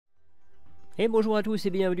Et bonjour à tous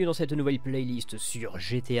et bienvenue dans cette nouvelle playlist sur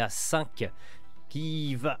GTA V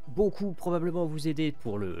qui va beaucoup probablement vous aider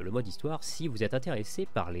pour le mode histoire si vous êtes intéressé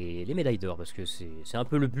par les médailles d'or parce que c'est un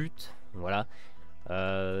peu le but, voilà.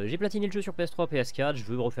 J'ai platiné le jeu sur PS3, PS4, je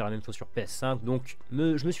veux refaire la même chose sur PS5, donc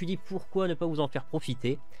je me suis dit pourquoi ne pas vous en faire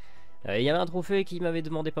profiter. Il y avait un trophée qui m'avait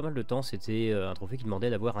demandé pas mal de temps, c'était un trophée qui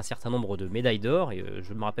demandait d'avoir un certain nombre de médailles d'or, et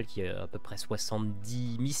je me rappelle qu'il y a à peu près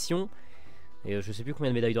 70 missions. Et je sais plus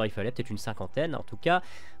combien de médailles d'or il fallait, peut-être une cinquantaine. En tout cas,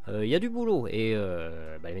 il y a du boulot. Et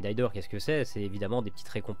les médailles d'or, qu'est-ce que c'est? C'est évidemment des petites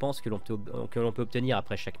récompenses que l'on peut obtenir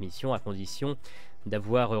après chaque mission, à condition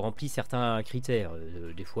d'avoir rempli certains critères.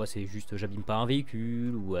 Des fois, c'est juste j'abîme pas un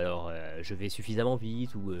véhicule, ou alors je vais suffisamment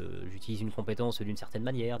vite, ou j'utilise une compétence d'une certaine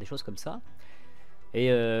manière, des choses comme ça.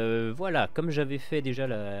 Et voilà, comme j'avais fait déjà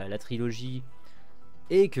la trilogie,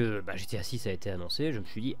 et que GTA 6 a été annoncé, je me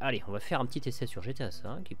suis dit, allez, on va faire un petit essai sur GTA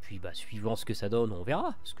 5, et puis suivant ce que ça donne, on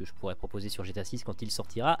verra ce que je pourrais proposer sur GTA 6 quand il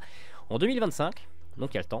sortira en 2025,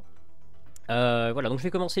 donc il y a le temps. Voilà, donc je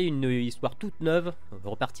vais commencer une histoire toute neuve, on va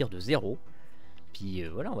repartir de zéro, puis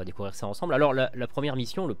voilà, on va découvrir ça ensemble. Alors la première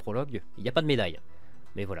mission, le prologue, il n'y a pas de médaille,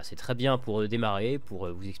 mais voilà, c'est très bien pour démarrer,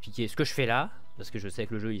 pour vous expliquer ce que je fais là, parce que je sais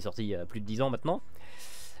que le jeu est sorti il y a plus de 10 ans maintenant.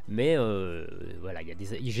 Mais voilà,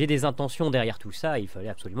 j'ai des intentions derrière tout ça et il fallait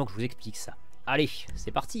absolument que je vous explique ça. Allez,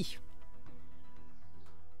 c'est parti!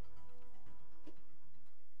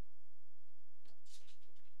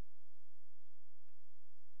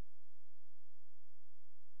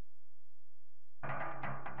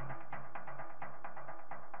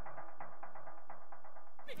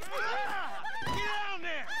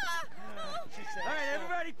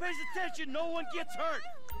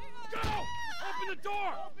 Open the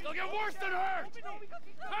door! They'll get worse than hurt!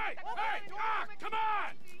 Hey! Hey! Ah! Come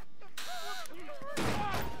on!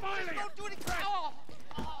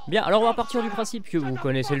 Bien, alors on va partir du principe que vous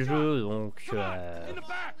connaissez le jeu, donc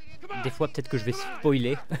des fois peut-être que je vais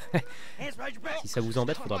spoiler. Si ça vous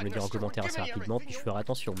embête, faudra me le dire en commentaire assez rapidement, puis je ferai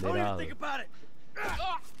attention, mais là...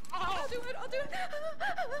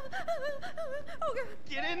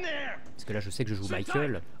 Parce que là je sais que je joue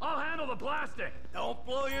Michael.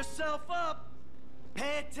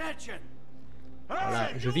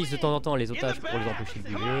 Voilà, je vise de temps en temps les otages pour les empêcher de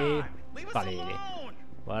bouger. Enfin,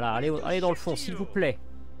 voilà, allez dans le fond, s'il vous plaît.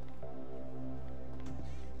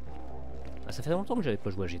 Ah, ça fait longtemps que j'avais pas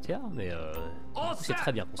joué à GTA, mais c'est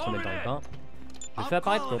très bien pour se remettre dans le bain. Je fais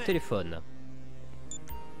apparaître mon téléphone.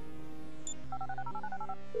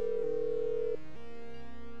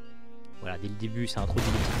 Voilà, dès le début, ça introduit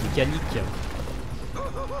des petites mécaniques.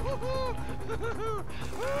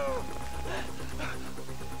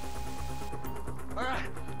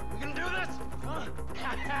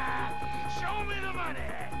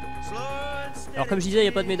 Alors comme je disais, il n'y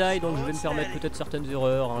a pas de médaille, donc je vais me permettre peut-être certaines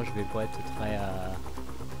erreurs, hein. Je vais pas être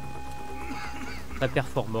très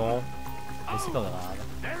performant, mais c'est pas grave.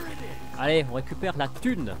 Allez, on récupère la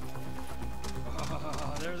thune.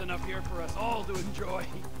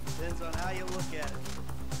 Depends on how you look at it.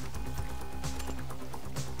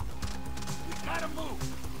 We gotta move.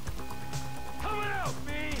 Coming out,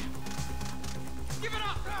 me. Give it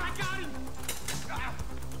up. I got him.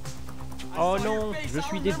 Oh non, je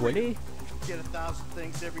suis dévoilé. Get 1,000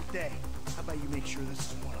 things every day. How about you make sure this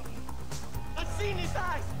is one of them? I've seen his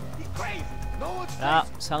eyes. He's crazy. No one's crazy. Là,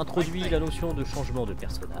 ça introduit la notion de changement de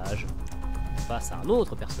personnage face à un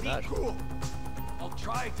autre personnage. I'll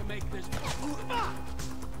try to make this.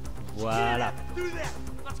 Voilà.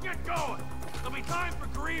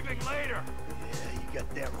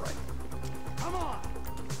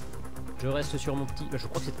 Je reste sur mon petit... je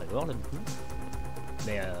crois que c'est Trevor là du coup.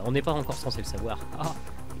 Mais on n'est pas encore censé le savoir. Ah,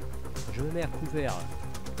 je me mets à couvert.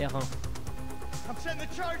 R1.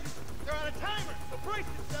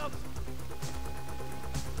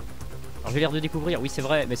 Alors j'ai l'air de découvrir, oui c'est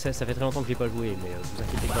vrai, mais ça fait très longtemps que j'ai pas joué, mais vous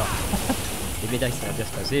inquiétez pas. Les médailles ça va bien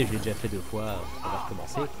se passer, je l'ai déjà fait 2 fois, on va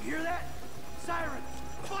recommencer.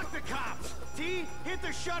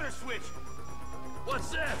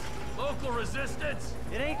 What's this? Local resistance?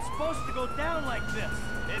 It ain't supposed to go down like this.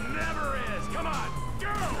 It never is. Come on,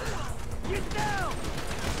 go! Get down!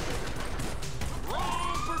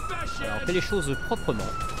 Wrong profession! Alors, on fait les choses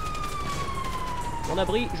proprement. Mon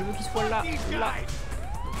abri, je veux qu'il soit là.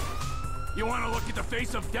 You want to look at the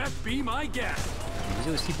face of death? Be my guest. Je me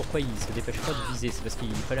disais aussi pourquoi il se dépêche pas de viser, c'est parce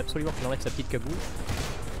qu'il fallait absolument qu'il enlève sa petite cagoule.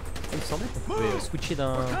 Il me semblait qu'on pouvait switcher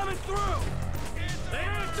d'un...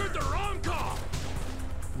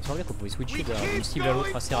 Il me semblait qu'on pouvait switcher d'une cible à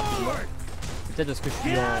l'autre assez rapidement. C'est peut-être parce que je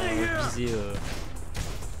suis en visée...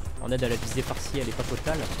 en aide à la visée partielle et pas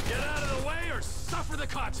totale. Donc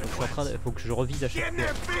je suis en train de... faut que je revise à chaque fois.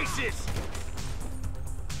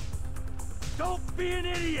 Don't be an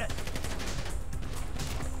idiot.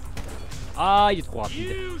 Ah, il est trop rapide.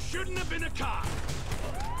 You shouldn't have been a cop.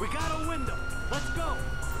 We got a window. Let's go.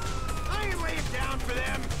 I ain't laying down for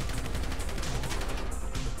them.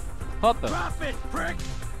 Hop. Drop it, prick.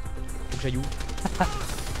 Faut que j'aille où? Ah,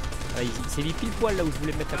 il s'est mis pile poil là où je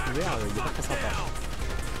voulais me mettre à couvert, il est pas très sympa.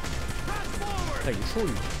 Putain, il est chaud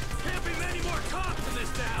lui. Can't be many more cops in this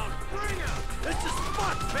town. Bring him. This is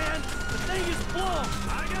fucked, man. The thing is blown.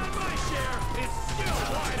 I got my share. It's still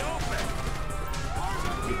wide open.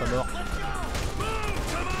 Il est pas mort. Let's go. Move,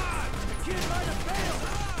 come on. The kid might have failed.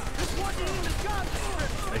 This wasn't in the job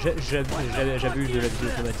description. J'abuse de la vie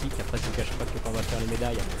automatique, après je ne cache pas que quand on va faire les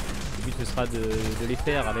médailles, le but ce sera de les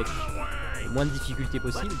faire avec le moins de difficultés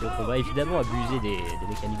possible, donc on va évidemment abuser des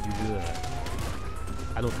mécaniques du jeu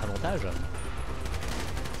à notre avantage. Le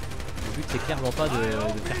but c'est clairement pas de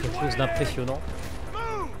faire quelque chose d'impressionnant.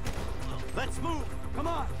 Move. Let's move. Come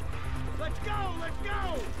on. Let's go. Let's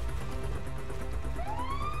go.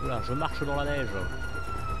 Oula, je marche dans la neige.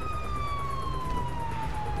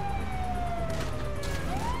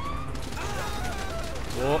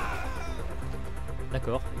 Oh.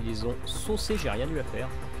 D'accord, ils les ont saucés, j'ai rien eu à faire.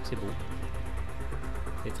 C'est beau.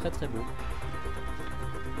 C'est très très beau.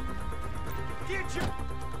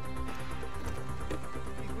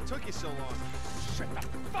 What took you so long? Shut the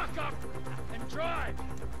fuck up and drive.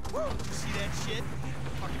 Woo! See that shit?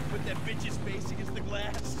 Fucking put that bitch's face against the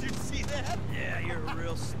glass. Did you see that? Yeah, you're a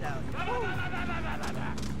real stout.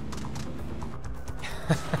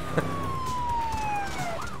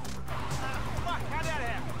 Fuck, how'd that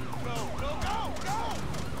happen? Go, go, go, go!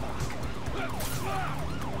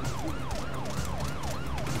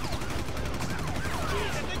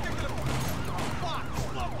 Jeez, I think they're gonna... Oh, fuck!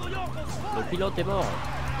 Local, local, Le pilote est mort.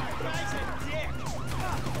 Guy's a dick!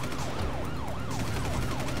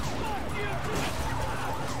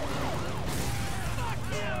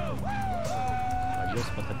 Ah, dis donc,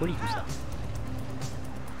 c'est pas très poli tout ça.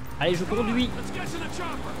 Allez, je conduis. Let's get to the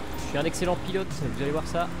chopper. Je suis un excellent pilote, vous allez voir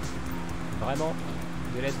ça. Vraiment,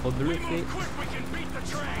 vous allez être We bluffé. move quick, we can beat the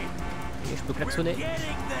train. Et je peux klaxonner.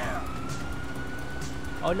 Getting there!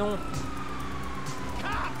 Oh non.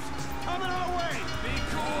 Cops! Coming our way! Be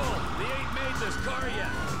cool. They ain't made this car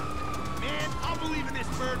yet. Man, I'll believe in this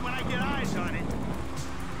bird when I get eyes on it.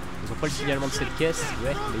 Ils ont pas le signalement de cette caisse,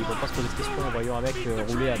 ouais, mais ils vont pas se poser de questions en voyant un mec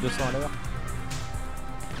rouler à 200 à l'heure.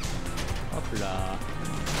 Hop là.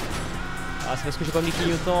 Ah, c'est parce que j'ai pas mis le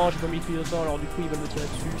clignotant, alors du coup ils veulent me tirer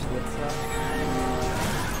dessus, ça doit être ça.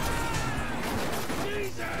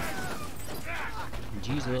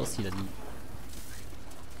 Jesus, il a dit.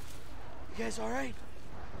 You guys alright?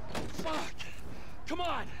 Fuck. Come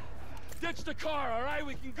on. Ditch the car, all right?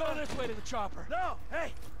 We can go this way to the chopper. No!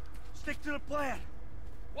 Hey! Stick to the plan!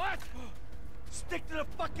 What? Stick to the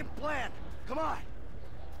fucking plan! Come on!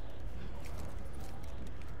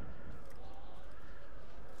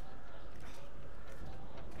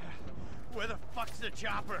 Where the fuck's the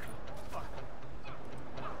chopper? Fuck.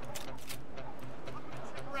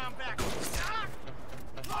 Trip around back. Ah!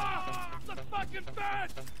 Ah! The fucking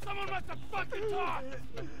bed! Someone must have fucking talked!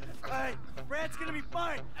 Alright, Brad's gonna be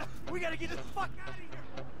fine. We gotta get the fuck out of here.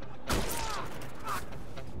 Ah! Fuck!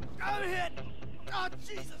 I'm hit! Oh,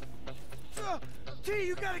 Jesus! T,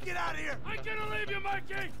 you gotta get out of here! I'm gonna leave you,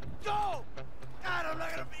 Mikey! Go! God, I'm not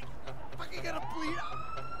gonna be fucking gonna bleed out.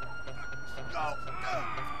 Go!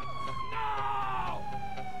 No!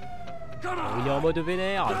 Come on! Il est en mode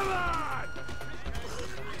vénère. Come on!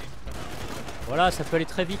 Voilà, ça peut aller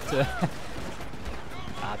très vite.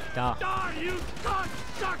 Ah putain. Die, you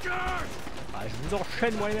cocksuckers! Ah, je vous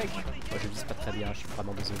enchaîne moi les mecs. Moi je vise pas très bien, je suis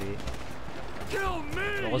vraiment désolé. Kill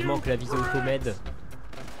me, Heureusement you que la visée prick! auto-m'aide.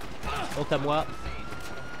 Honte à moi.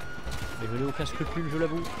 Mais je n'ai aucun scrupule, je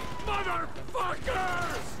l'avoue.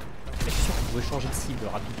 Motherfuckers! Mais je suis sûr que vous pouvez changer de cible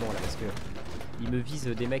rapidement là parce que ils me visent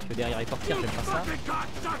des mecs derrière les portières, You j'aime pas ça. fucking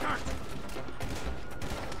cocksuckers!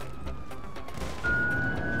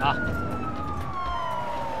 Ah,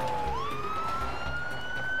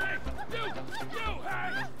 Hey, you,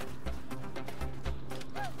 hey!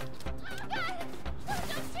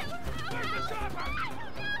 Where's the chopper?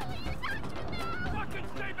 Fucking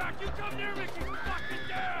stay back! You come near me, you fucking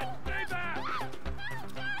dead! Stay back!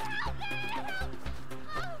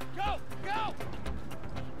 Go, go!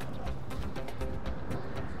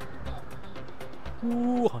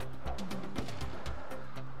 cours.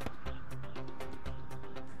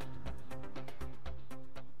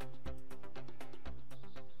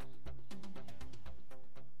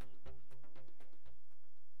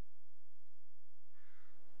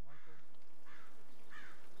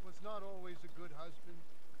 Was not always a good husband,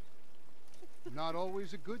 not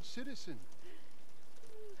always a good citizen.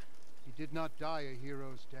 He did not die a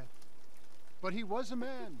hero's death, but he was a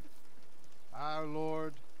man. Our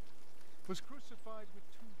Lord was crucified with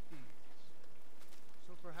 2 thieves.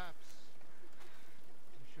 So perhaps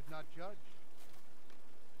we should not judge.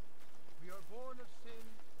 We are born of sin,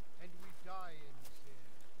 and we die in sin.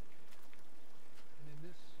 And in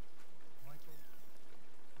this, Michael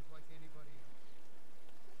is like anybody else.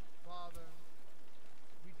 Father,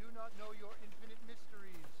 we do not know your infinite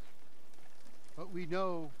mysteries, but we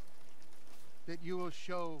know that you will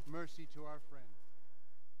show mercy to our friend.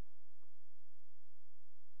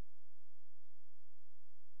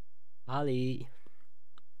 Allez,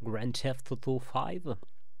 Grand Theft Auto 5.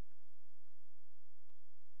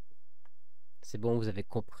 C'est bon, vous avez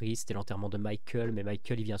compris, c'était l'enterrement de Michael, mais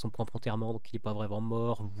Michael il vient à son propre enterrement, donc il n'est pas vraiment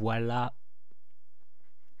mort, voilà.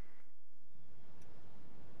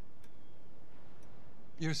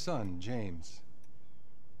 Your son, James.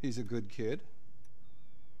 He's a good kid.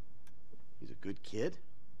 He's a good kid?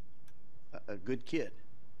 A good kid?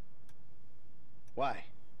 Why?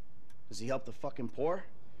 Does he help the fucking poor?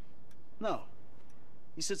 No.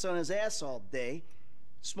 He sits on his ass all day,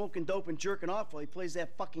 smoking dope and jerking off while he plays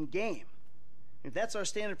that fucking game. If that's our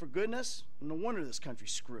standard for goodness, no wonder this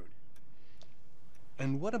country's screwed.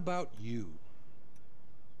 And what about you?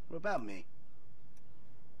 What about me?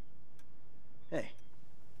 Hey.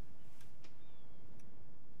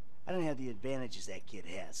 I don't have the advantages that kid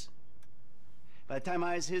has. By the time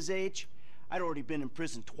I was his age, I'd already been in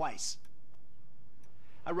prison twice.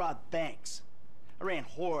 I robbed banks. I ran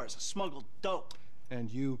whores. I smuggled dope.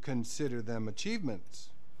 And you consider them achievements?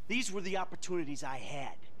 These were the opportunities I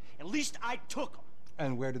had. At least I took them.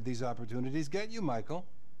 And where did these opportunities get you, Michael?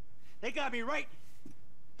 They got me right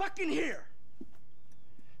fucking here.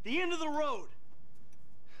 The end of the road.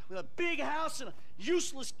 With a big house and a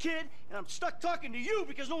useless kid, and I'm stuck talking to you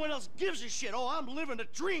because no one else gives a shit. Oh, I'm living a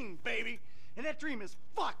dream, baby. And that dream is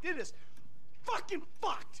fucked. It is fucking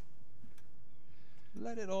fucked.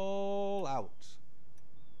 Let it all out.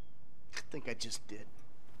 I think I just did.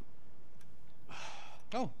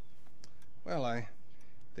 Oh, well, I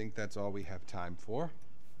think that's all we have time for.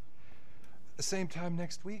 The same time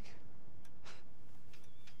next week?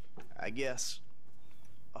 I guess.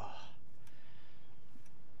 I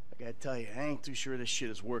gotta tell you, I ain't too sure this shit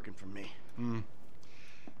is working for me.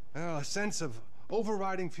 Well, a sense of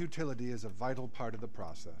overriding futility is a vital part of the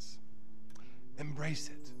process. Embrace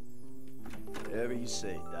it. Whatever you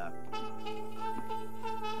say, Doc.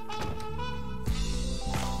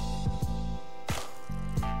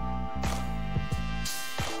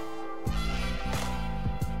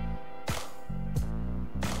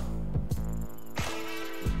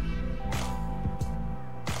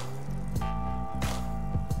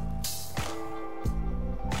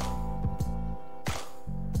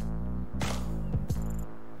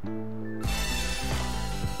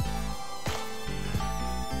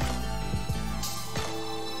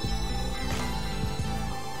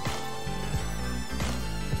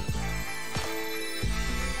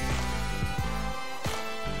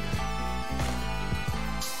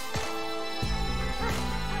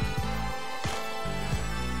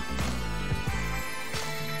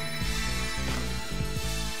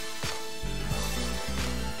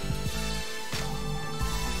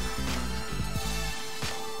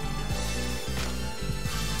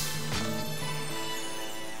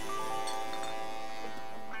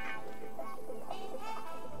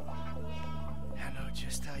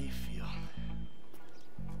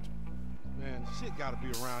 Shit gotta be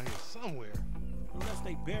around here somewhere. Unless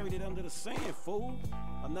they buried it under the sand, fool.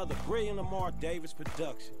 Another brilliant Lamar Davis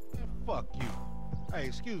production. Man, fuck you. Hey,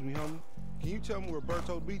 excuse me, homie. Can you tell me where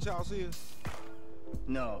Berto Beach House is?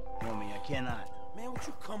 No, homie, I cannot. Man, would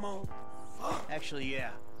you come on? Fuck. Actually, yeah.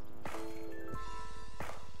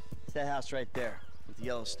 It's that house right there, with the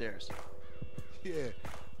yellow stairs. Yeah,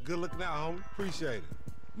 good looking out, homie. Appreciate it.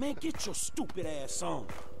 Man, get your stupid ass on.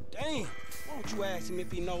 Damn, why don't you ask him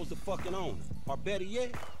if he knows the fucking owner? Or better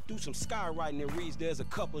yet, do some skywriting that reads there's a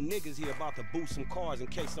couple niggas here about to boost some cars in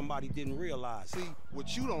case somebody didn't realize. See,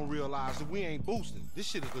 what you don't realize is we ain't boosting. This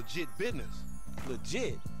shit is legit business.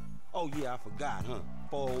 Legit? Oh yeah, I forgot, huh?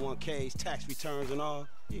 401ks, tax returns and all?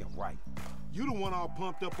 Yeah, right. You the one all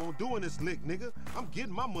pumped up on doing this lick, nigga. I'm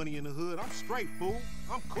getting my money in the hood. I'm straight, fool.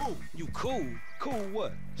 I'm cool. You cool? Cool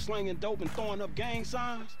what? Slinging dope and throwing up gang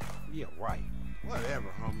signs? Yeah, right. Whatever,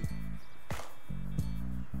 homie.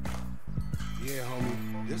 Yeah,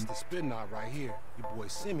 homie. This the spin knot right here. Your boy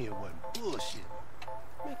Simeon wasn't bullshit.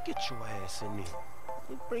 Man, get your ass in there.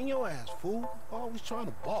 Man, bring your ass, fool. Always trying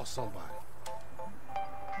to boss somebody.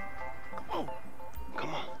 Come on.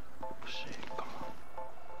 Come on. Shit, come on.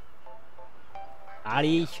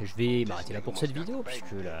 Allez, je vais m'arrêter là pour cette vidéo,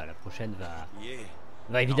 puisque la prochaine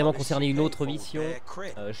va évidemment concerner une autre mission.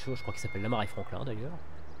 Je crois qu'il s'appelle Lamar et Franklin d'ailleurs.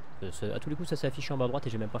 À tous les coups ça s'est affiché en bas à droite et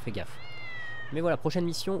j'ai même pas fait gaffe. Mais voilà, prochaine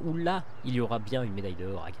mission où là, il y aura bien une médaille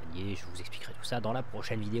d'or à gagner. Je vous expliquerai tout ça dans la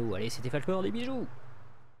prochaine vidéo. Allez, c'était Falchor, des bijoux.